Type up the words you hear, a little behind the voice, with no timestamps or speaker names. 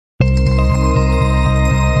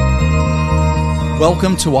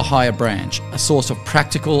Welcome to A Higher Branch, a source of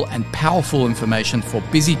practical and powerful information for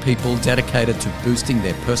busy people dedicated to boosting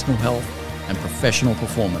their personal health and professional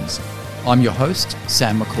performance. I'm your host,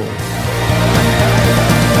 Sam McCall.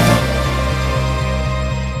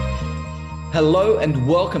 Hello and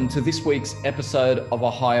welcome to this week's episode of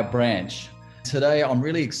A Higher Branch. Today, I'm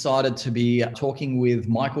really excited to be talking with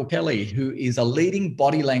Michael Kelly, who is a leading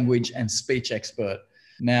body language and speech expert.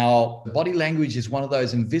 Now, body language is one of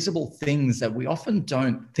those invisible things that we often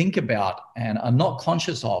don't think about and are not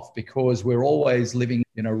conscious of because we're always living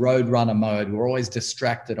in a road runner mode. We're always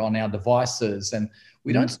distracted on our devices and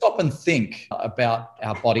we don't stop and think about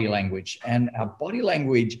our body language. And our body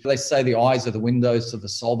language, they say the eyes are the windows to the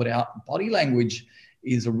soul, but our body language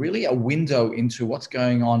is really a window into what's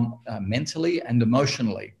going on mentally and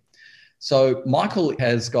emotionally. So Michael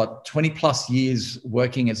has got 20 plus years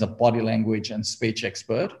working as a body language and speech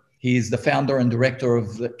expert. He is the founder and director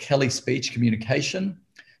of the Kelly Speech Communication.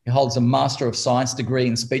 He holds a Master of Science degree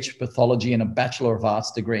in speech pathology and a Bachelor of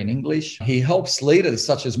Arts degree in English. He helps leaders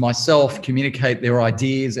such as myself communicate their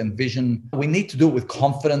ideas and vision. We need to do it with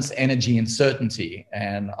confidence, energy, and certainty.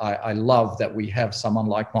 And I love that we have someone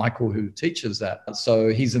like Michael who teaches that. So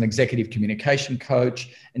he's an executive communication coach,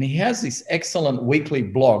 and he has this excellent weekly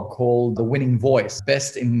blog called The Winning Voice,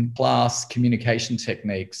 Best in Class Communication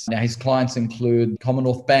Techniques. Now, his clients include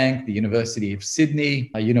Commonwealth Bank, the University of Sydney,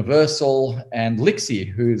 Universal, and Lixi,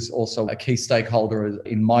 who's also a key stakeholder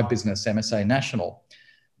in my business, MSA National.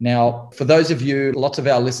 Now, for those of you, lots of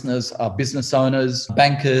our listeners are business owners,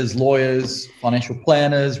 bankers, lawyers, financial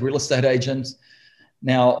planners, real estate agents.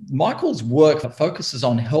 Now, Michael's work focuses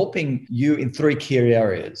on helping you in three key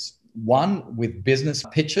areas. One, with business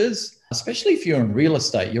pitches, especially if you're in real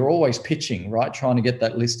estate, you're always pitching, right? Trying to get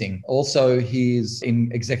that listing. Also, he's in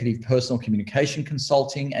executive personal communication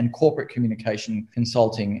consulting and corporate communication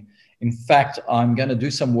consulting. In fact, I'm going to do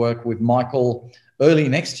some work with Michael early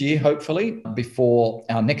next year, hopefully, before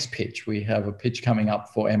our next pitch. We have a pitch coming up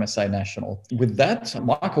for MSA National. With that,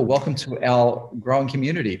 Michael, welcome to our growing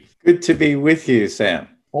community. Good to be with you, Sam.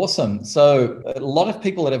 Awesome. So a lot of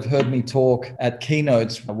people that have heard me talk at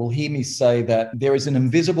keynotes will hear me say that there is an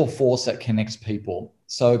invisible force that connects people.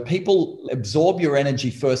 So people absorb your energy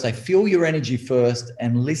first, they feel your energy first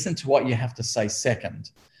and listen to what you have to say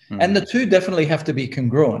second. And the two definitely have to be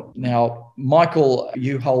congruent. Now, Michael,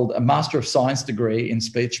 you hold a Master of Science degree in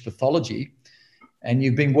speech pathology, and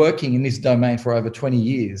you've been working in this domain for over 20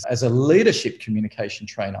 years as a leadership communication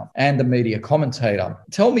trainer and a media commentator.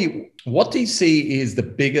 Tell me, what do you see is the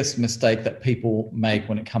biggest mistake that people make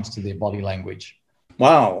when it comes to their body language?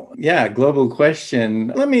 Wow. Yeah, global question.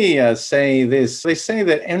 Let me say this. They say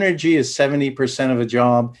that energy is 70% of a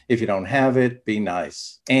job. If you don't have it, be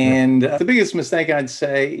nice. And the biggest mistake I'd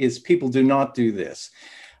say is people do not do this.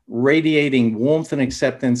 Radiating warmth and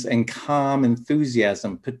acceptance and calm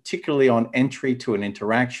enthusiasm, particularly on entry to an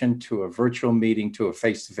interaction, to a virtual meeting, to a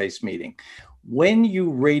face-to-face meeting. When you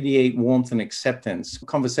radiate warmth and acceptance,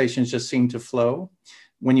 conversations just seem to flow.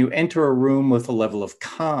 When you enter a room with a level of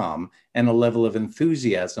calm and a level of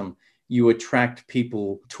enthusiasm, you attract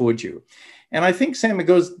people towards you. And I think, Sam, it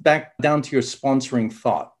goes back down to your sponsoring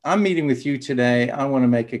thought. I'm meeting with you today. I want to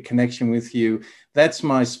make a connection with you. That's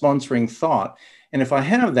my sponsoring thought. And if I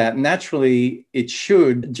have that, naturally, it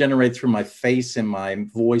should generate through my face and my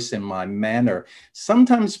voice and my manner.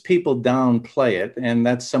 Sometimes people downplay it, and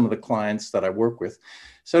that's some of the clients that I work with.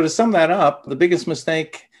 So to sum that up, the biggest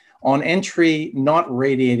mistake on entry, not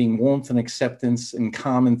radiating warmth and acceptance and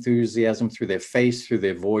calm enthusiasm through their face, through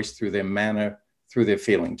their voice, through their manner, through their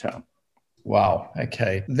feeling tone. Wow.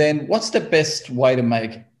 Okay. Then what's the best way to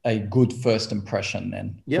make a good first impression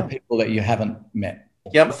then for people that you haven't met?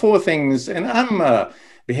 Yeah, four things. And I'm a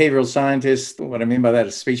behavioral scientist. What I mean by that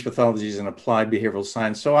is speech pathology is an applied behavioral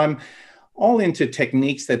science. So I'm all into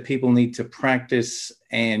techniques that people need to practice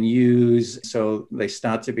and use so they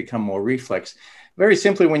start to become more reflex. Very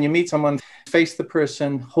simply, when you meet someone, face the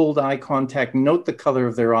person, hold eye contact, note the color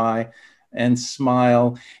of their eye, and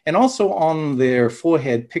smile. And also on their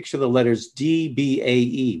forehead, picture the letters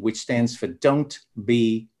DBAE, which stands for Don't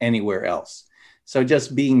Be Anywhere Else. So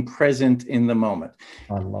just being present in the moment.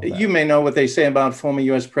 I love that. You may know what they say about former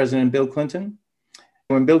US President Bill Clinton.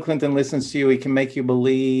 When Bill Clinton listens to you, he can make you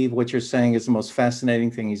believe what you're saying is the most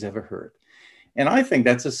fascinating thing he's ever heard. And I think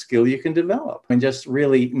that's a skill you can develop and just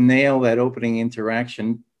really nail that opening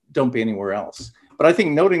interaction. Don't be anywhere else. But I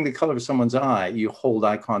think noting the color of someone's eye, you hold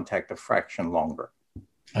eye contact a fraction longer.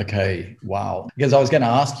 Okay. Wow. Because I was going to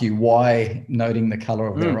ask you why noting the color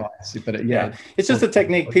of their eyes, but yeah. It's just a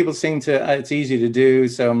technique people seem to, it's easy to do.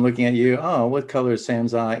 So I'm looking at you. Oh, what color is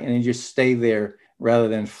Sam's eye? And you just stay there rather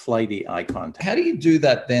than flighty eye contact. How do you do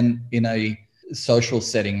that then in a social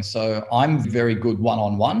setting? So I'm very good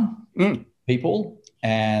one-on-one people,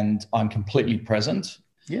 and I'm completely present.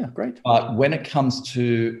 Yeah, great. But when it comes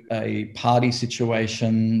to a party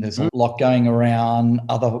situation, there's a lot going around,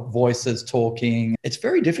 other voices talking. It's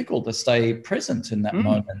very difficult to stay present in that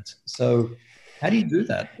moment. So how do you do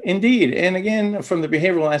that? Indeed. And again, from the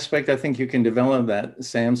behavioral aspect, I think you can develop that,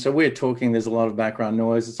 Sam. So we're talking, there's a lot of background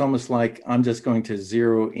noise. It's almost like I'm just going to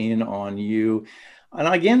zero in on you. And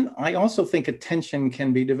again, I also think attention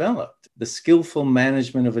can be developed, the skillful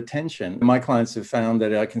management of attention. My clients have found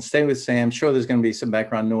that I can stay with Sam. Sure, there's going to be some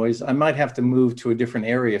background noise. I might have to move to a different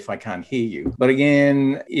area if I can't hear you. But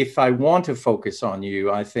again, if I want to focus on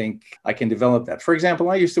you, I think I can develop that. For example,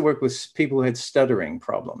 I used to work with people who had stuttering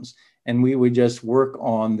problems, and we would just work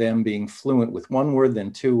on them being fluent with one word,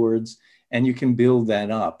 then two words, and you can build that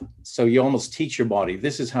up. So you almost teach your body,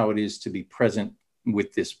 this is how it is to be present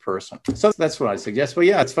with this person. So that's what I suggest. But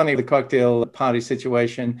yeah, it's funny, the cocktail party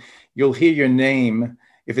situation, you'll hear your name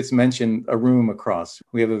if it's mentioned a room across.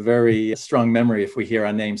 We have a very strong memory if we hear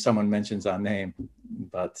our name, someone mentions our name.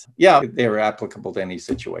 But yeah, they're applicable to any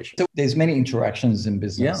situation. So there's many interactions in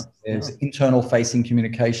business. There's internal facing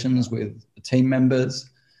communications with team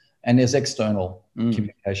members, and there's external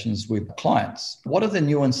communications with clients. What are the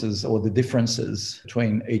nuances or the differences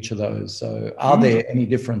between each of those? So are there any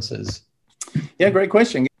differences? Yeah, great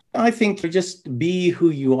question. I think you just be who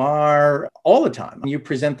you are all the time. You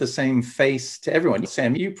present the same face to everyone.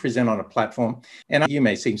 Sam, you present on a platform, and you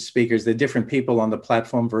may see speakers, they're different people on the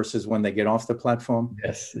platform versus when they get off the platform.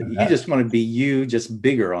 Yes. You just want to be you, just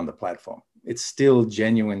bigger on the platform. It's still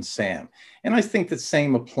genuine Sam. And I think the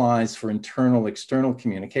same applies for internal, external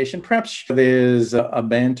communication. Perhaps there's a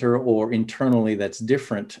banter or internally that's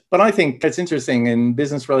different. But I think it's interesting in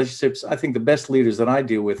business relationships. I think the best leaders that I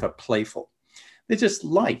deal with are playful. They're just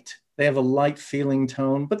light. They have a light feeling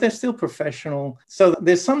tone, but they're still professional. So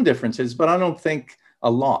there's some differences, but I don't think a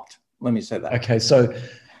lot. Let me say that. Okay. So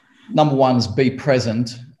number one is be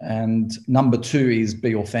present. And number two is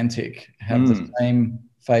be authentic. Have the same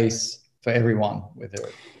face for everyone with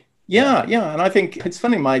it. Yeah. And I think it's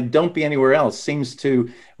funny, my don't be anywhere else seems to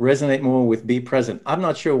resonate more with be present. I'm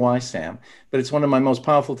not sure why, Sam, but it's one of my most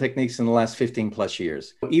powerful techniques in the last 15 plus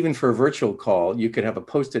years. Even for a virtual call, you could have a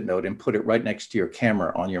Post-it note and put it right next to your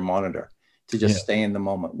camera on your monitor to just stay in the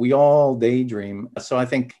moment. We all daydream. So I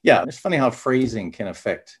think, it's funny how phrasing can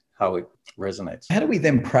affect how it resonates. How do we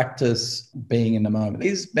then practice being in the moment?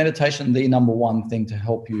 Is meditation the number one thing to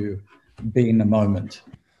help you be in the moment?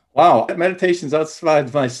 Wow, meditation's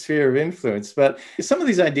outside my sphere of influence, but some of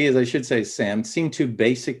these ideas, I should say, Sam, seem too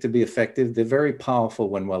basic to be effective. They're very powerful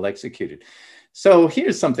when well executed. So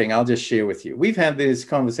here's something I'll just share with you. We've had this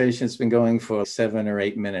conversation, it's been going for 7 or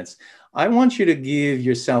 8 minutes. I want you to give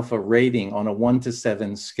yourself a rating on a 1 to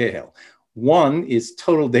 7 scale. 1 is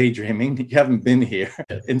total daydreaming, you haven't been here,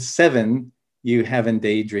 and 7, you haven't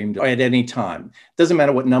daydreamed at any time. Doesn't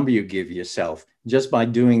matter what number you give yourself. Just by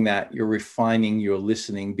doing that, you're refining your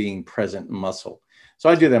listening, being present muscle. So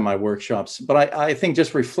I do that in my workshops, but I think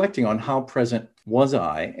just reflecting on how present was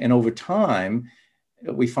I, and over time,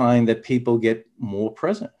 we find that people get more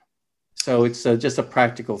present. So it's just a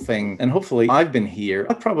practical thing. And hopefully I've been here.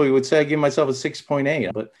 I probably would say I give myself a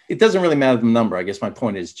 6.8, but it doesn't really matter the number. I guess my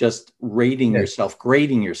point is just rating yourself,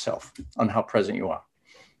 grading yourself on how present you are.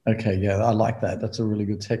 Okay, yeah, I like that. That's a really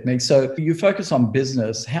good technique. So you focus on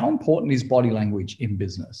business. How important is body language in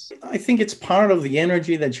business? I think it's part of the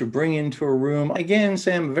energy that you bring into a room. Again,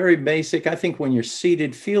 Sam, very basic. I think when you're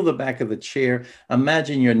seated, feel the back of the chair.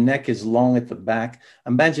 Imagine your neck is long at the back.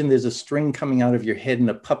 Imagine there's a string coming out of your head and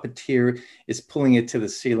a puppeteer is pulling it to the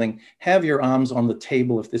ceiling. Have your arms on the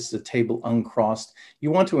table if this is a table uncrossed. You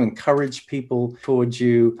want to encourage people towards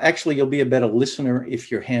you. Actually, you'll be a better listener if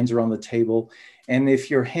your hands are on the table. And if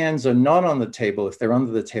your hands are not on the table, if they're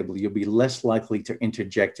under the table, you'll be less likely to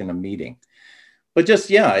interject in a meeting. But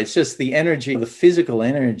it's just the energy, the physical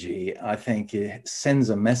energy, I think it sends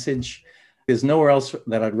a message. There's nowhere else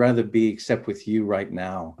that I'd rather be except with you right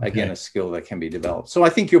now. Okay. Again, a skill that can be developed. So I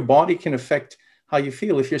think your body can affect how you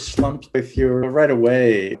feel. If you're slumped, if you're right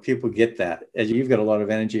away, people get that. As you've got a lot of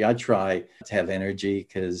energy, I try to have energy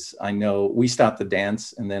because I know we start the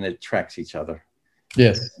dance and then it tracks each other.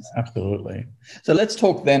 Yes, absolutely. So let's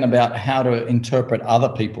talk then about how to interpret other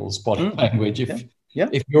people's body language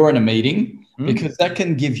if you're in a meeting, because that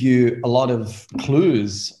can give you a lot of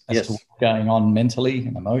clues as to what's going on mentally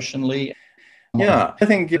and emotionally. Yeah, I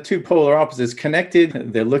think two polar opposites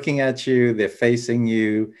connected. They're looking at you, they're facing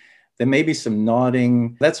you, There may be some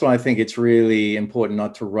nodding. That's why I think it's really important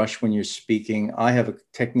not to rush when you're speaking. I have a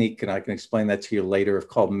technique, and I can explain that to you later,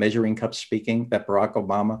 called measuring cup speaking that Barack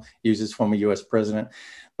Obama uses, former US president.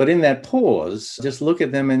 But in that pause, just look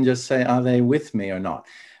at them and just say, are they with me or not?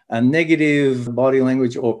 A negative body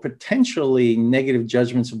language or potentially negative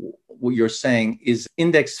judgments of what you're saying is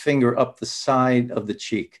index finger up the side of the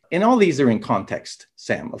cheek. And all these are in context,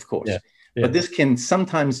 Sam, of course. Yeah. Yeah. But this can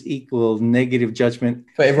sometimes equal negative judgment.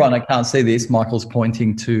 For everyone that can't see this, Michael's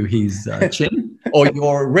pointing to his chin, or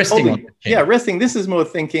you're resting on the chin. Yeah, resting. This is more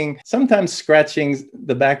thinking, sometimes scratching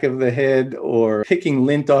the back of the head or picking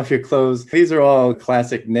lint off your clothes. These are all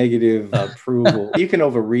classic negative approval. You can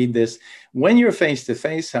overread this. When you're face to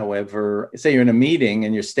face, however, say you're in a meeting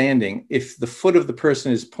and you're standing, if the foot of the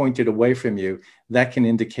person is pointed away from you, that can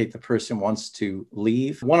indicate the person wants to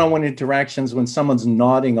leave. One-on-one interactions, when someone's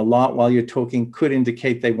nodding a lot while you're talking, could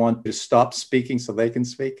indicate they want to stop speaking so they can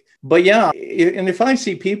speak. But yeah, and if I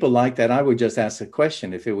see people like that, I would just ask a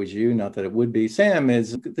question. If it was you, not that it would be, Sam,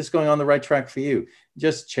 is this going on the right track for you?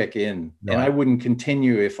 Just check in. Right. And I wouldn't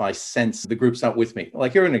continue if I sense the group's not with me.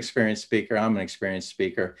 Like, you're an experienced speaker, I'm an experienced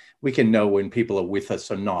speaker. We can know when people are with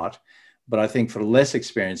us or not. But I think for less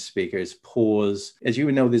experienced speakers, pause. As you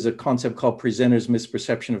know, there's a concept called presenter's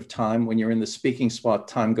misperception of time. When you're in the speaking spot,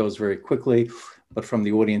 time goes very quickly, but from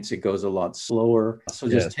the audience, it goes a lot slower. So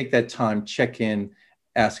just take that time, check in,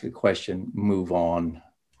 ask a question, move on.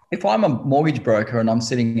 If I'm a mortgage broker and I'm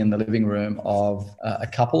sitting in the living room of a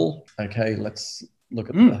couple, okay, let's look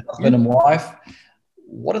at the husband and wife.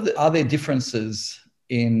 What are there differences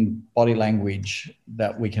in body language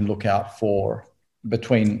that we can look out for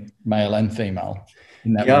between male and female?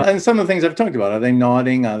 And some of the things I've talked about, are they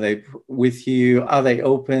nodding? Are they with you? Are they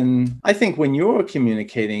open? I think when you're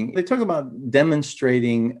communicating, they talk about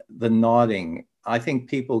demonstrating the nodding. I think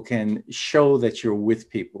people can show that you're with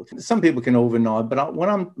people. Some people can over nod, but when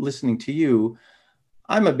I'm listening to you,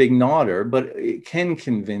 I'm a big nodder, but it can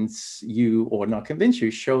convince you, or not convince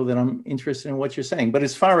you, show that I'm interested in what you're saying. But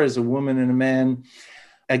as far as a woman and a man,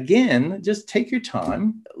 again, just take your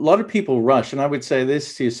time. A lot of people rush. And I would say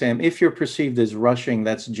this to you, Sam, if you're perceived as rushing,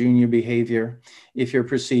 that's junior behavior. If you're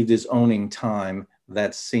perceived as owning time,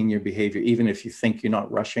 that's senior behavior, even if you think you're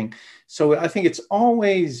not rushing. So I think it's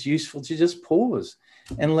always useful to just pause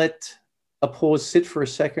and let a pause sit for a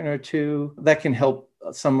second or two. That can help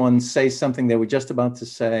someone say something they were just about to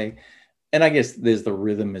say. And I guess there's the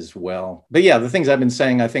rhythm as well. But yeah, the things I've been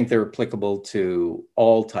saying, I think they're applicable to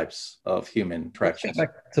all types of human interactions.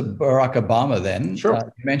 Let's get back to Barack Obama then. Sure.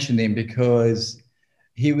 You mentioned him because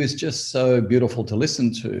he was just so beautiful to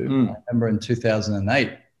listen to. I remember in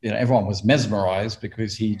 2008, everyone was mesmerized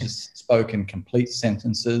because he just spoke in complete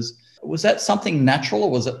sentences. Was that something natural or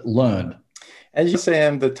was it learned? As you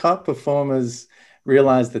say, the top performers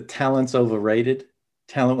realize that talent's overrated.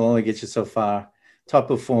 Talent will only get you so far. Top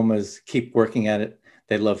performers keep working at it.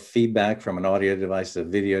 They love feedback from an audio device, a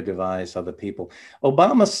video device, other people.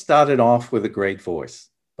 Obama started off with a great voice,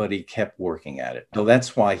 but he kept working at it. So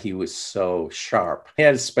that's why he was so sharp. He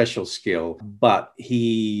had a special skill, but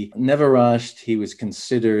he never rushed. He was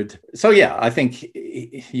considered. So yeah, I think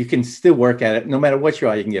you can still work at it. No matter what you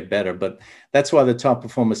are, you can get better. But that's why the top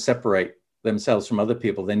performers separate themselves from other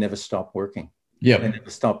people. They never stop working. Yeah, they never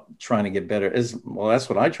stop trying to get better. Well, that's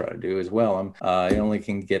what I try to do as well. I only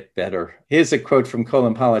can get better. Here's a quote from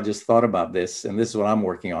Colin Powell. I just thought about this, and this is what I'm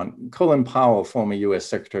working on. Colin Powell, former U.S.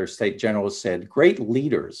 Secretary of State General, said, "Great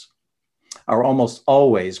leaders are almost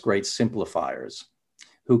always great simplifiers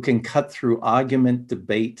who can cut through argument,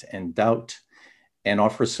 debate, and doubt and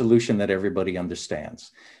offer a solution that everybody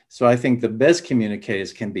understands." So I think the best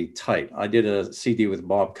communicators can be tight. I did a CD with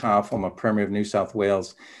Bob Carr, former Premier of New South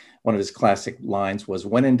Wales. One of his classic lines was,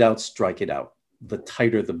 "When in doubt, strike it out. The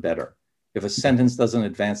tighter, the better. If a sentence doesn't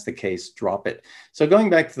advance the case, drop it." So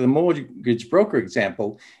going back to the mortgage broker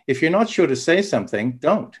example, if you're not sure to say something,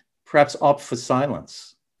 don't. Perhaps opt for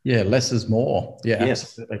silence. Yeah, less is more. Yeah,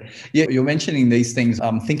 yes. Absolutely. Yeah, you're mentioning these things.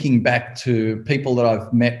 I'm thinking back to people that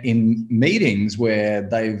I've met in meetings where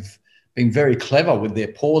they've been very clever with their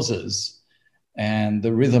pauses and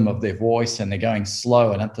the rhythm of their voice, and they're going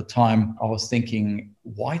slow. And at the time I was thinking,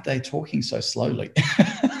 why are they talking so slowly?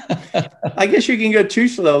 I guess you can go too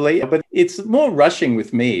slowly, but it's more rushing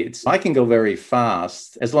with me. I can go very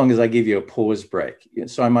fast as long as I give you a pause break.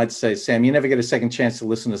 So I might say, Sam, you never get a second chance to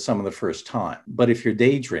listen to someone the first time. But if you're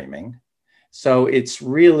daydreaming, so it's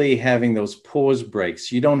really having those pause breaks.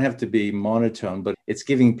 You don't have to be monotone, but it's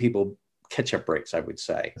giving people catch-up breaks, I would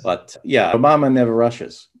say. But yeah, Obama never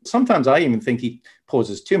rushes. Sometimes I even think he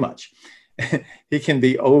pauses too much. he can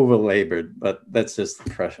be over labored, but that's just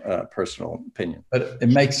personal opinion. But it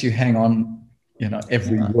makes you hang on,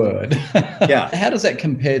 every word. Yeah. How does that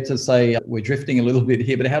compare to, say, we're drifting a little bit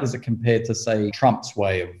here, but how does it compare to, say, Trump's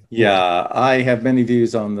way of? Yeah, I have many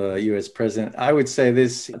views on the US president. I would say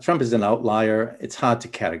this: Trump is an outlier. It's hard to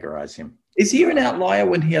categorize him. Is he an outlier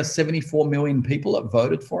when he has 74 million people that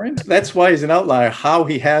voted for him? That's why he's an outlier, how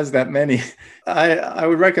he has that many. I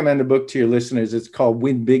would recommend a book to your listeners. It's called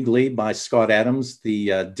Win Bigly by Scott Adams, the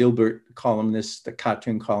Dilbert columnist, the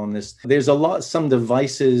cartoon columnist. There's some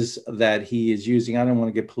devices that he is using. I don't want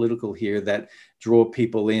to get political here, that draw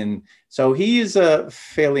people in. So he is a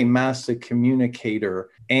fairly master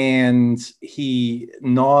communicator, and he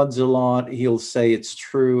nods a lot. He'll say it's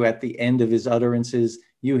true at the end of his utterances.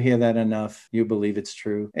 You hear that enough, you believe it's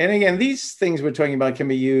true. And again, these things we're talking about can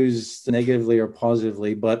be used negatively or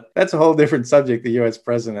positively, but that's a whole different subject, the US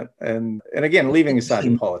president. And again, leaving aside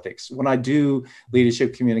the politics, when I do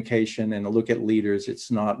leadership communication and look at leaders,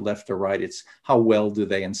 it's not left or right, it's how well do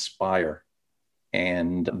they inspire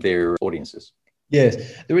and their audiences. Yes,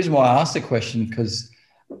 the reason why I asked the question, because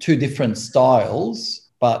two different styles,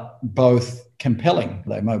 but both compelling.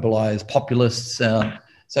 They mobilize populists.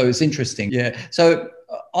 So it's interesting. Yeah. So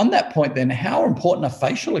on that point, then, how important are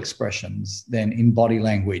facial expressions then in body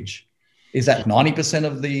language? Is that 90%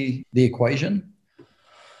 of the equation?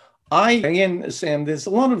 Again, Sam, there's a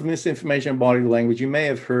lot of misinformation in body language. You may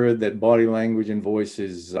have heard that body language and voice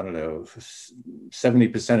is,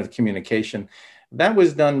 70% of communication. That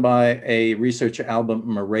was done by a researcher, Albert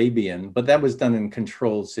Mehrabian, but that was done in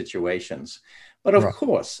controlled situations. But of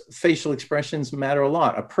course, facial expressions matter a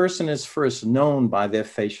lot. A person is first known by their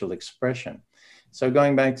facial expression. So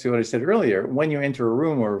going back to what I said earlier, when you enter a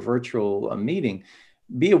room or a virtual meeting,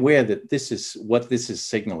 be aware that this is what this is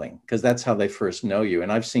signaling, because that's how they first know you.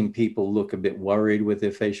 And I've seen people look a bit worried with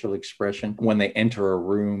their facial expression when they enter a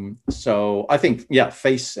room. So I think,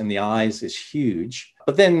 face and the eyes is huge.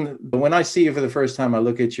 But then when I see you for the first time, I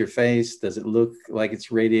look at your face. Does it look like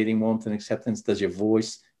it's radiating warmth and acceptance? Does your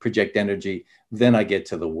voice project energy? Then I get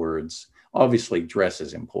to the words. Obviously, dress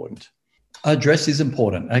is important. Dress is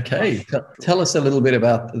important. Okay. Tell us a little bit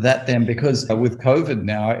about that then, because with COVID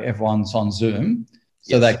now, everyone's on Zoom.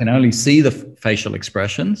 So they can only see the facial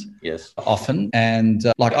expressions often.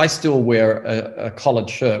 And I still wear a collared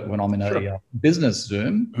shirt when I'm in a business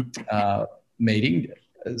Zoom meeting.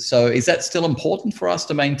 So is that still important for us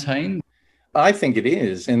to maintain? I think it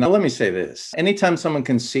is. And let me say this. Anytime someone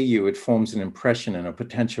can see you, it forms an impression and a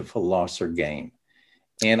potential for loss or gain.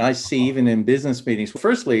 And I see even in business meetings,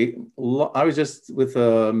 firstly, I was just with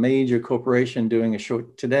a major corporation doing a show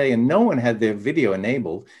today, and no one had their video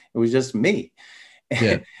enabled. It was just me.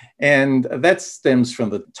 Yeah. And that stems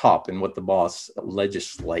from the top and what the boss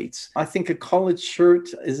legislates. I think a collared shirt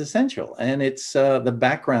is essential, and it's the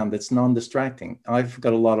background that's non-distracting. I've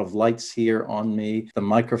got a lot of lights here on me, the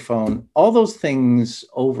microphone. All those things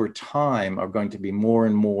over time are going to be more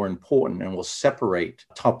and more important and will separate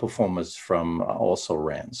top performers from also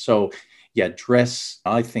ran. So dress,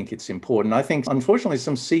 I think it's important. I think, unfortunately,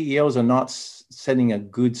 some CEOs are not setting a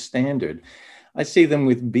good standard. I see them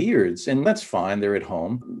with beards, and that's fine. They're at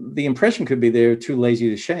home. The impression could be they're too lazy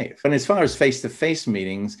to shave. And as far as face-to-face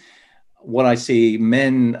meetings, what I see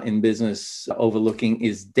men in business overlooking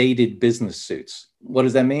is dated business suits. What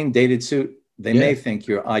does that mean? Dated suit. They may think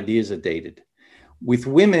your ideas are dated. With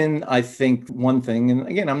women, I think one thing, and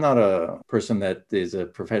again, I'm not a person that is a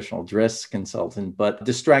professional dress consultant, but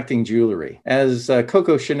distracting jewelry. As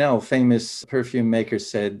Coco Chanel, famous perfume maker,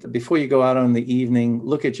 said, before you go out on the evening,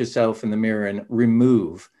 look at yourself in the mirror and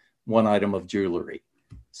remove one item of jewelry.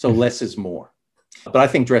 So less is more. But I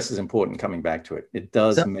think dress is important, coming back to it. It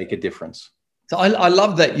does make a difference. So I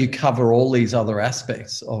love that you cover all these other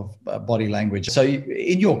aspects of body language. So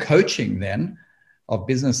in your coaching then, of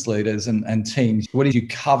business leaders and teams, what did you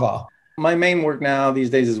cover? My main work now these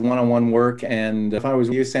days is one-on-one work. And if I was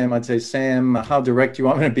you, Sam, I'd say, Sam, how direct do you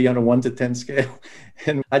want me to be on a 1 to 10 scale?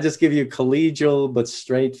 And I just give you collegial but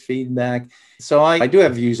straight feedback. So I do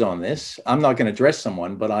have views on this. I'm not going to dress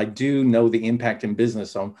someone, but I do know the impact in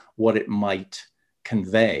business on what it might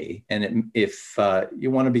convey. And if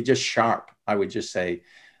you want to be just sharp, I would just say,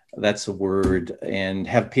 that's a word, and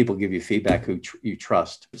have people give you feedback who you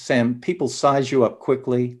trust. Sam, people size you up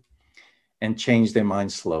quickly and change their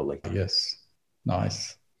minds slowly. Yes.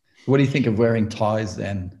 Nice. What do you think of wearing ties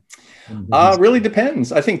then? Really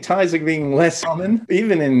depends. I think ties are being less common.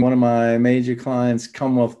 Even in one of my major clients,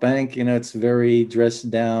 Commonwealth Bank, it's very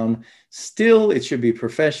dressed down. Still, it should be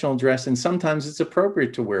professional dress. And sometimes it's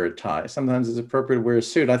appropriate to wear a tie. Sometimes it's appropriate to wear a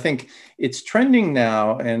suit. I think it's trending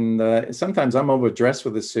now. And sometimes I'm overdressed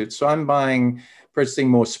with a suit. So I'm purchasing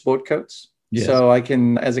more sport coats. Yes. So I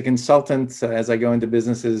can, as a consultant, as I go into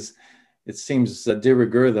businesses, it seems de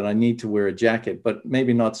rigueur that I need to wear a jacket, but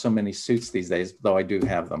maybe not so many suits these days, though I do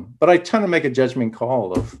have them. But I tend to make a judgment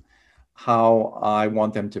call of how I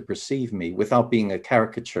want them to perceive me without being a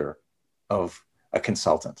caricature of a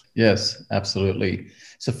consultant. Yes, absolutely.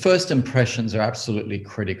 So first impressions are absolutely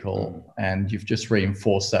critical. And you've just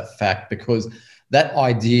reinforced that fact, because that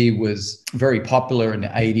idea was very popular in the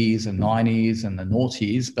 80s and 90s and the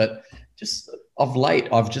noughties, but just of late,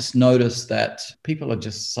 I've just noticed that people are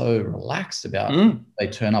just so relaxed about they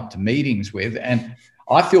turn up to meetings with. And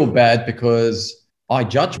I feel bad because I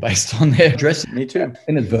judge based on their dress. Me too.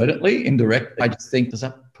 Inadvertently, indirectly. I just think, does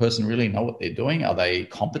that person really know what they're doing? Are they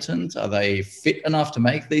competent? Are they fit enough to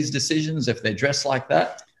make these decisions if they're dressed like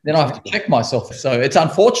that? Then I have to check myself. So it's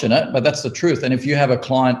unfortunate, but that's the truth. And if you have a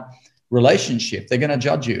client relationship, they're going to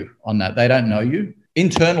judge you on that. They don't know you.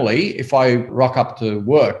 Internally, if I rock up to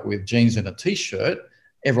work with jeans and a t-shirt,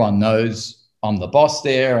 everyone knows I'm the boss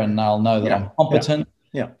there and they'll know that I'm competent.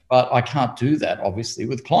 Yeah. But I can't do that, obviously,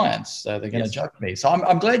 with clients. So they're going to judge me. So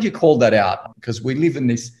I'm glad you called that out, because we live in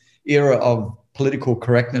this era of political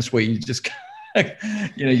correctness where you just,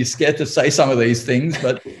 you're scared to say some of these things,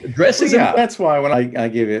 but dressing. Yeah, that's why when I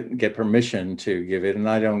get permission to give it, and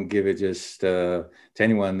I don't give it just to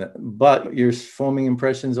anyone, but you're forming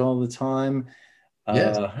impressions all the time.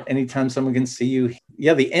 Anytime someone can see you.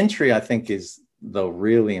 Yeah, the entry, I think, is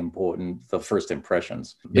really important, the first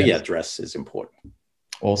impressions. But dress is important.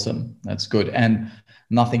 Awesome. That's good. And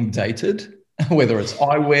nothing dated, whether it's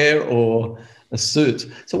eyewear or a suit.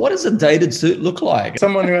 So what does a dated suit look like?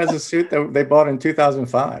 Someone who has a suit that they bought in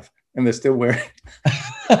 2005 and they're still wearing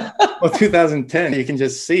well, 2010, you can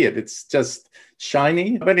just see it. It's just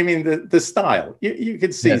shiny, but I mean the style. You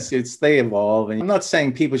can see suits, they evolve. And I'm not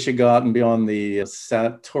saying people should go out and be on the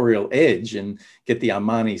sartorial edge and get the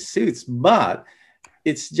Armani suits, but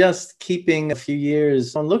it's just keeping a few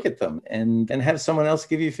years on, look at them and have someone else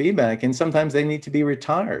give you feedback. And sometimes they need to be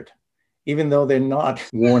retired, even though they're not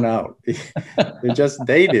worn out. They're just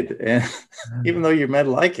dated, and even though you might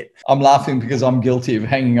like it. I'm laughing because I'm guilty of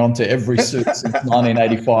hanging on to every suit since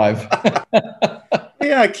 1985.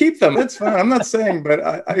 Yeah, keep them. That's fine. I'm not saying, but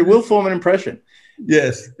I will form an impression.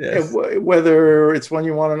 Yes. Whether it's one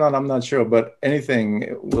you want or not, I'm not sure, but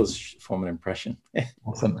anything will form an impression.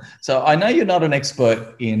 Awesome. So I know you're not an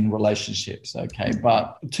expert in relationships, okay,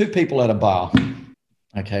 but two people at a bar,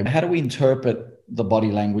 okay, how do we interpret the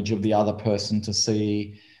body language of the other person to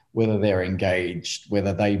see whether they're engaged,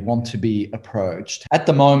 whether they want to be approached? At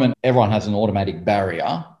the moment, everyone has an automatic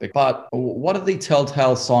barrier, but what are the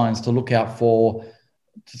telltale signs to look out for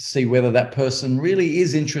to see whether that person really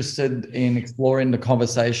is interested in exploring the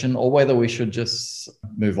conversation, or whether we should just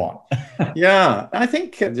move on? Yeah, I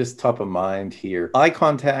think just top of mind here, eye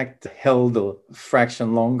contact held a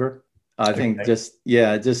fraction longer. I think just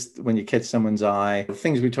when you catch someone's eye,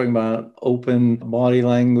 things we're talking about, open body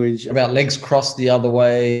language. About legs crossed the other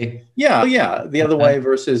way. Yeah. The other way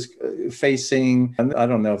versus facing. And I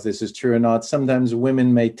don't know if this is true or not. Sometimes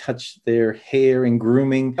women may touch their hair in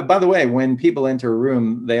grooming. By the way, when people enter a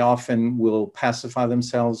room, they often will pacify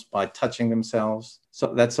themselves by touching themselves.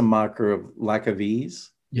 So that's a marker of lack of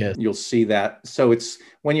ease. Yes. You'll see that. So it's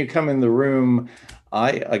when you come in the room,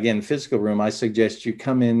 physical room, I suggest you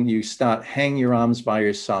come in, you hang your arms by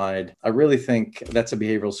your side. I really think that's a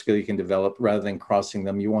behavioral skill you can develop rather than crossing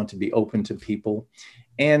them. You want to be open to people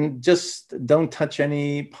and just don't touch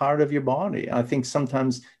any part of your body. I think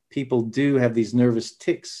sometimes people do have these nervous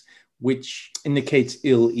tics, which indicates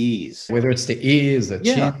ill ease. Whether it's the ears, the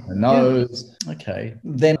chin, the nose. Yeah. Okay.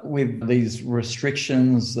 Then with these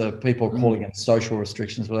restrictions, people are calling it social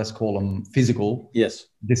restrictions, but let's call them physical. Yes.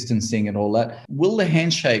 Distancing and all that. Will the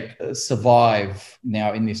handshake survive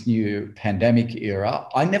now in this new pandemic era?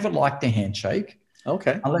 I never liked the handshake.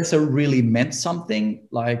 Okay. Unless it really meant something.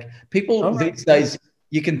 Like people these days,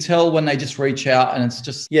 you can tell when they just reach out and it's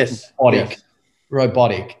just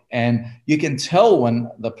robotic. And you can tell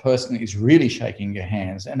when the person is really shaking your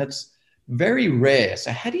hands, and it's very rare.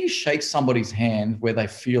 So how do you shake somebody's hand where they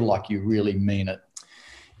feel like you really mean it?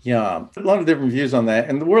 Yeah, a lot of different views on that.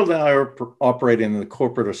 And the world that I operate in the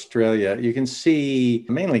corporate Australia, you can see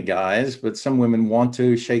mainly guys, but some women want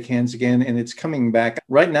to shake hands again, and it's coming back.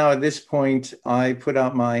 Right now, at this point, I put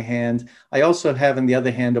out my hand. I also have in the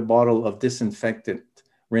other hand a bottle of disinfectant,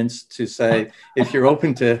 rinse to say, if you're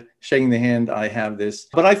open to shaking the hand, I have this.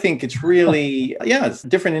 But I think it's really, it's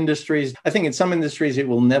different industries. I think in some industries it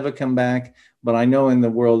will never come back. But I know in the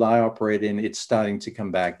world I operate in, it's starting to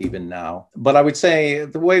come back even now. But I would say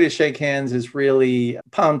the way to shake hands is really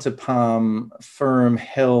palm to palm, firm,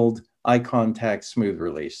 held, eye contact, smooth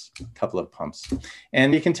release, a couple of pumps.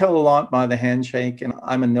 And you can tell a lot by the handshake. And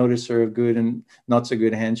I'm a noticer of good and not so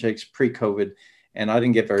good handshakes pre-COVID. And I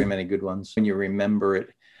didn't get very many good ones when you remember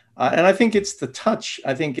it. And I think it's the touch.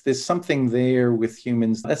 I think there's something there with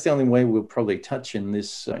humans. That's the only way we'll probably touch in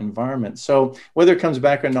this environment. So whether it comes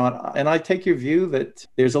back or not, and I take your view that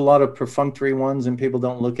there's a lot of perfunctory ones and people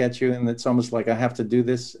don't look at you and it's almost like I have to do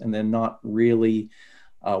this and they're not really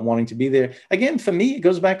wanting to be there. Again, for me, it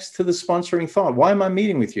goes back to the sponsoring thought. Why am I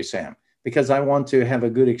meeting with you, Sam? Because I want to have a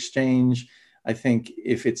good exchange. I think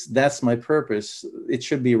if that's my purpose, it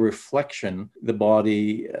should be a reflection. The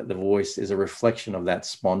body, the voice is a reflection of that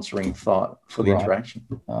sponsoring thought for the interaction.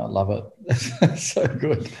 I love it. So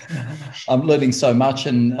good. I'm learning so much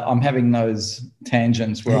and I'm having those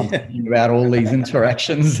tangents where I'm thinking about all these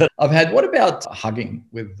interactions that I've had. What about hugging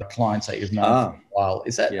with the clients that you've known for a while?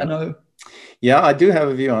 Is that a no? Yeah, I do have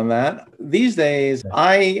a view on that. These days,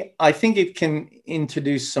 I think it can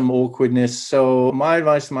introduce some awkwardness. So my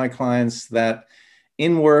advice to my clients that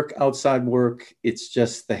in work, outside work, it's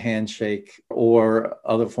just the handshake or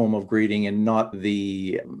other form of greeting and not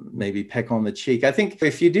the maybe peck on the cheek. I think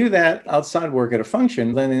if you do that outside work at a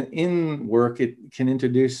function, then in work, it can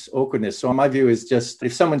introduce awkwardness. So my view is just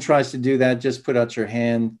if someone tries to do that, just put out your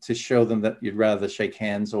hand to show them that you'd rather shake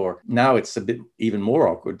hands, or now it's a bit even more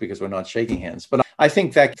awkward because we're not shaking hands. But I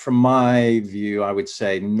think that from my view, I would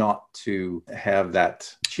say not to have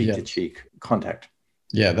that cheek to cheek contact.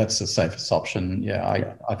 Yeah, that's the safest option.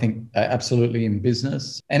 Yeah, I think absolutely in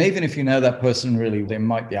business. And even if you know that person really, there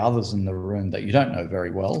might be others in the room that you don't know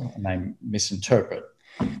very well and they misinterpret.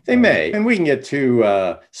 They may, and we can get too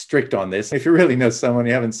strict on this. If you really know someone,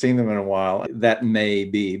 you haven't seen them in a while, that may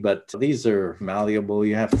be, but these are malleable.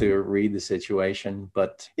 You have to read the situation.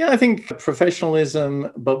 But yeah, I think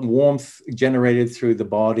professionalism, but warmth generated through the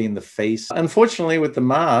body and the face. Unfortunately, with the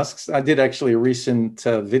masks, I did actually a recent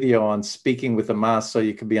video on speaking with a mask so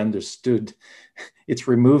you could be understood. It's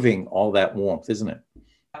removing all that warmth, isn't it?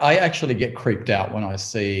 I actually get creeped out when I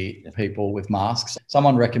see people with masks.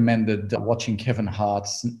 Someone recommended watching Kevin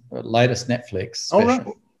Hart's latest Netflix special. Oh, right.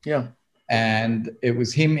 Yeah. And it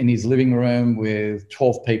was him in his living room with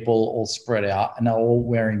 12 people all spread out and they're all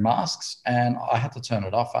wearing masks. And I had to turn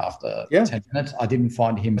it off after 10 minutes. I didn't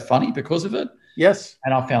find him funny because of it. Yes.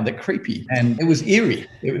 And I found it creepy and it was eerie.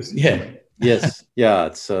 It was, Yes. Yeah,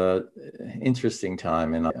 it's an interesting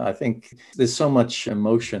time. And I think there's so much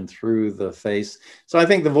emotion through the face. So I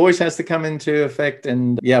think the voice has to come into effect.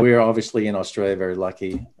 And yeah, we're obviously in Australia very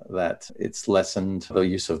lucky that it's lessened the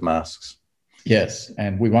use of masks. Yes,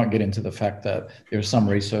 and we won't get into the fact that there is some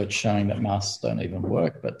research showing that masks don't even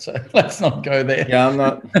work, but let's not go there.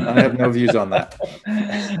 Yeah, I have no views on that.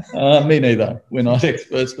 Me neither. We're not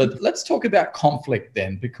experts, but let's talk about conflict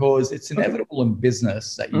then, because it's inevitable in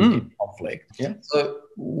business that you get conflict. Yeah. So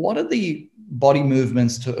what are the body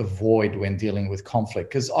movements to avoid when dealing with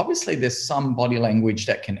conflict? Because obviously there's some body language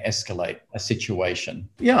that can escalate a situation.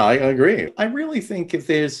 Yeah, I agree. I really think if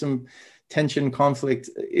there's some tension, conflict,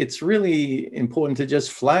 it's really important to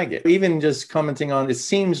just flag it. Even just commenting on it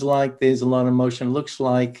seems like there's a lot of emotion, looks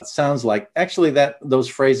like, sounds like, actually those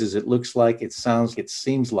phrases, it looks like, it sounds, it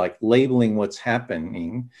seems like, labeling what's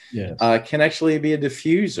happening can actually be a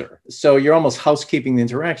diffuser. So you're almost housekeeping the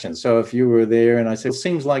interaction. So if you were there and I said, it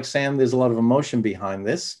seems like, Sam, there's a lot of emotion behind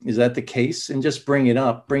this. Is that the case? And just bring it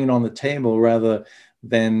up, bring it on the table rather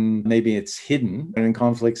then maybe it's hidden. And in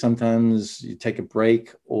conflict, sometimes you take a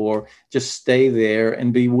break or just stay there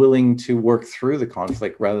and be willing to work through the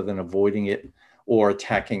conflict rather than avoiding it or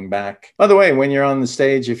attacking back. By the way, when you're on the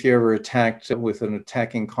stage, if you're ever attacked with an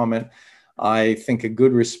attacking comment, I think a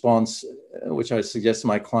good response, which I suggest to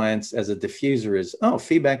my clients as a diffuser is, oh,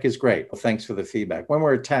 feedback is great. Well, thanks for the feedback. When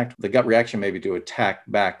we're attacked, the gut reaction may be to attack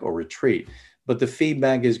back or retreat. But the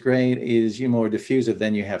feedback is great, is you more diffusive,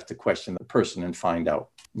 then you have to question the person and find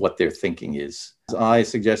out what their thinking is. I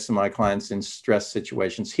suggest to my clients in stress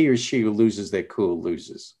situations, he or she who loses their cool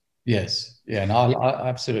loses. Yes. Yeah. And I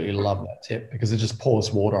absolutely love that tip because it just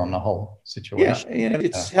pours water on the whole situation. Yeah.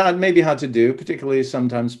 It's hard, maybe hard to do, particularly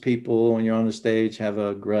sometimes people when you're on the stage have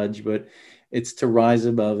a grudge, but it's to rise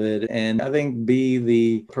above it. And I think be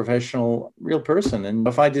the professional, real person. And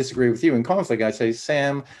if I disagree with you in conflict, I say,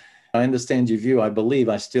 Sam, I understand your view. I believe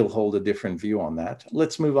I still hold a different view on that.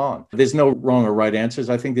 Let's move on. There's no wrong or right answers.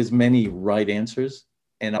 I think there's many right answers,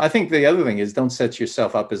 And I think the other thing is don't set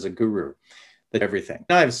yourself up as a guru. Everything.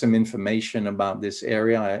 I have some information about this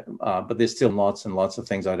area, but there's still lots and lots of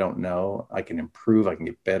things I don't know. I can improve, I can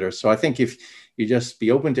get better. So I think if you just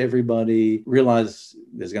be open to everybody, realize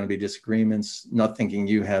there's going to be disagreements, not thinking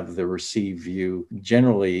you have the received view.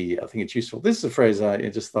 Generally, I think it's useful. This is a phrase, I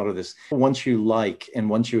just thought of this. Once you like and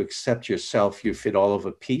once you accept yourself, you fit all of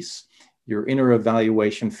a piece. Your inner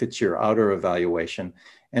evaluation fits your outer evaluation.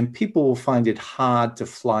 And people will find it hard to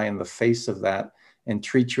fly in the face of that and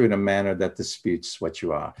treat you in a manner that disputes what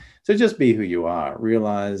you are. So just be who you are.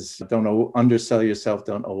 Realize, don't undersell yourself,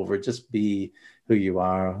 don't over, just be who you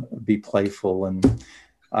are, be playful. And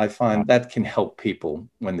I find that can help people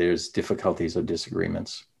when there's difficulties or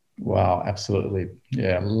disagreements. Wow, absolutely.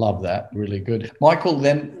 Yeah, love that. Really good. Michael,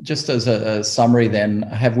 then just as a summary then,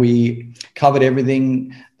 have we covered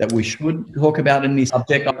everything that we should talk about in this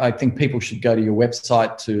subject? I think people should go to your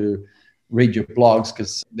website to read your blogs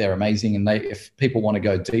because they're amazing. And if people want to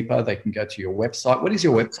go deeper, they can go to your website. What is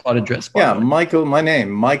your website address? Yeah, Michael, my name,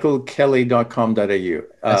 michaelkelly.com.au.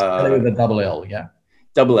 That's Kelly with a double L, yeah?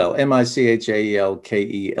 Double L,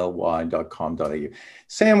 MICHAELKELY.com.au.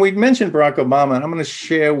 Sam, we mentioned Barack Obama, and I'm going to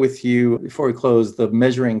share with you, before we close, the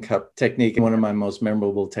measuring cup technique, one of my most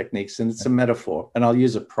memorable techniques, and it's a metaphor, and I'll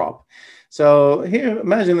use a prop. So here,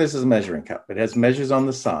 imagine this is a measuring cup. It has measures on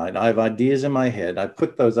the side. I have ideas in my head. I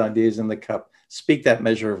put those ideas in the cup, speak that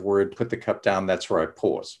measure of word, put the cup down. That's where I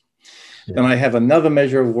pause. Yeah. Then I have another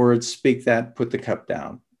measure of words, speak that, put the cup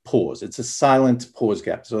down, pause. It's a silent pause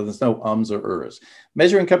gap. So there's no ums or ers.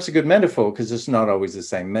 Measuring cup's a good metaphor because it's not always the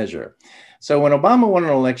same measure. So when Obama won an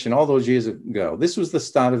election all those years ago, this was the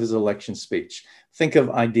start of his election speech. Think of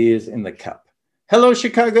ideas in the cup. Hello,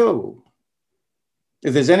 Chicago.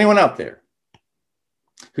 If there's anyone out there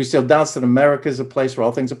who still doubts that America is a place where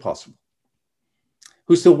all things are possible,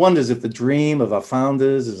 who still wonders if the dream of our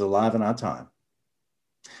founders is alive in our time,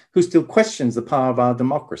 who still questions the power of our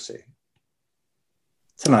democracy,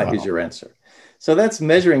 tonight is your answer. So that's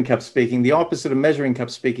measuring cup speaking. The opposite of measuring cup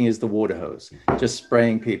speaking is the water hose, just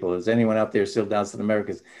spraying people. Is anyone out there still doubts that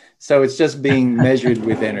America's? So it's just being measured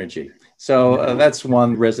with energy. So that's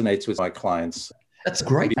one resonates with my clients. That's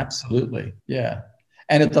great. Absolutely. Yeah.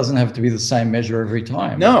 And it doesn't have to be the same measure every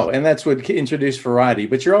time. No, and that's what introduced variety,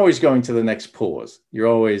 but you're always going to the next pause. You're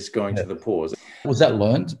always going to the pause. Was that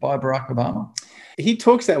learned by Barack Obama? He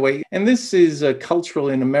talks that way. And this is cultural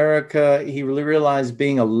in America. He really realized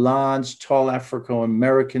being a large, tall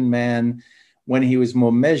Afro-American man, when he was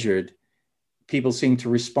more measured, people seemed to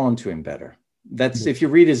respond to him better. That's if you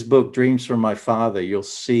read his book, Dreams from My Father, you'll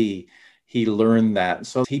see he learned that.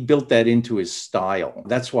 So he built that into his style.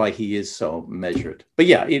 That's why he is so measured. But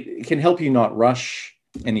yeah, it can help you not rush,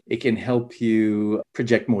 and it can help you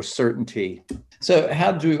project more certainty. So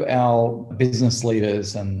how do our business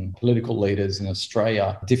leaders and political leaders in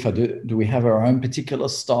Australia differ? Do we have our own particular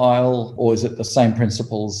style, or is it the same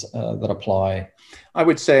principles that apply? I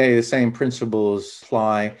would say the same principles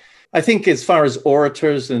apply. I think as far as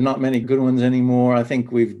orators, there are not many good ones anymore. I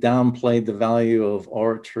think we've downplayed the value of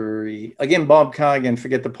oratory. Again, Bob Cargan,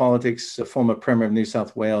 forget the politics, a former Premier of New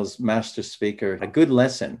South Wales, master speaker, a good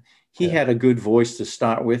lesson. He had a good voice to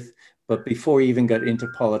start with, but before he even got into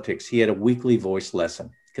politics, he had a weekly voice lesson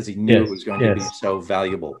because he knew it was going to be so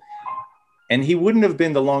valuable. And he wouldn't have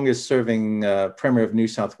been the longest serving Premier of New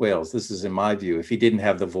South Wales, this is in my view, if he didn't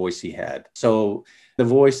have the voice he had. So the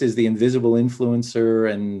voice is the invisible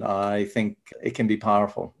influencer, and I think it can be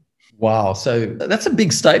powerful. Wow. So that's a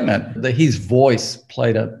big statement that his voice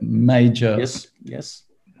played a major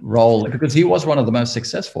role, because he was one of the most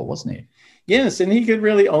successful, wasn't he? Yes, and he could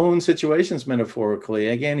really own situations metaphorically.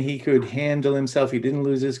 Again, he could handle himself. He didn't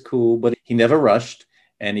lose his cool, but he never rushed.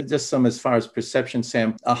 And just some as far as perception,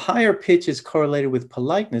 Sam, a higher pitch is correlated with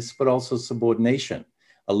politeness, but also subordination.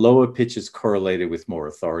 A lower pitch is correlated with more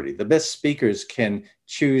authority. The best speakers can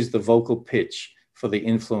choose the vocal pitch for the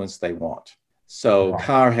influence they want. So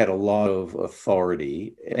Carr had a lot of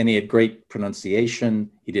authority, and he had great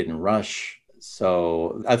pronunciation. He didn't rush.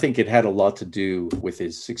 So I think it had a lot to do with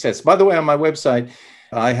his success. By the way, on my website,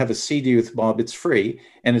 I have a CD with Bob. It's free,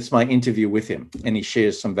 and it's my interview with him, and he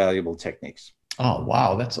shares some valuable techniques. Oh,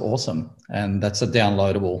 wow. That's awesome. And that's a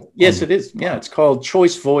downloadable. Yes, it is. Yeah, it's called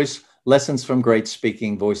Choice Voice, Lessons from Great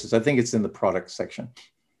Speaking Voices. I think it's in the product section.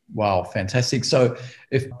 Wow, fantastic. So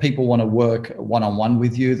if people want to work one-on-one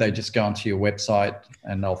with you, they just go onto your website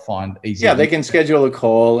and they'll find easy. Yeah, they can schedule a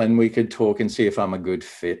call and we could talk and see if I'm a good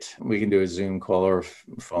fit. We can do a Zoom call or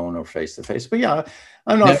phone or face-to-face. But yeah,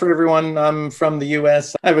 I'm not for everyone. I'm from the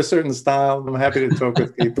US. I have a certain style. I'm happy to talk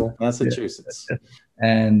with people. Massachusetts.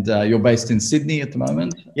 And you're based in Sydney at the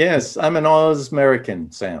moment? Yes, I'm an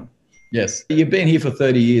Aus-American, Sam. Yes. You've been here for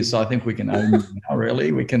 30 years, so I think we can own you now,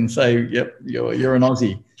 really. We can say, yep, you're an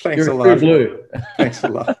Aussie. Thanks you're a lot. Blue. Thanks a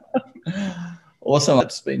lot. Awesome.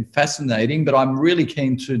 It's been fascinating, but I'm really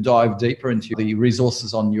keen to dive deeper into the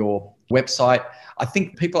resources on your website. I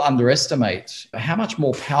think people underestimate how much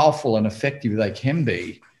more powerful and effective they can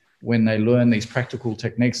be when they learn these practical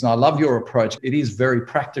techniques. And I love your approach. It is very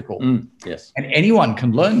practical. Yes. And anyone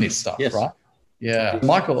can learn this stuff, yes. right? Yeah.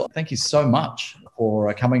 Michael, thank you so much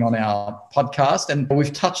for coming on our podcast. And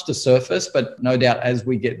we've touched the surface, but no doubt as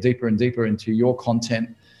we get deeper and deeper into your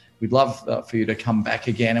content, we'd love for you to come back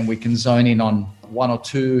again and we can zone in on one or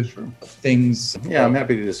two things. Yeah, I'm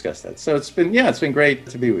happy to discuss that. So it's been great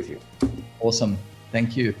to be with you. Awesome.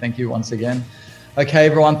 Thank you. Thank you once again. Okay,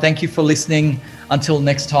 everyone. Thank you for listening. Until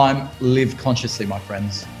next time, live consciously, my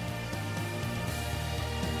friends.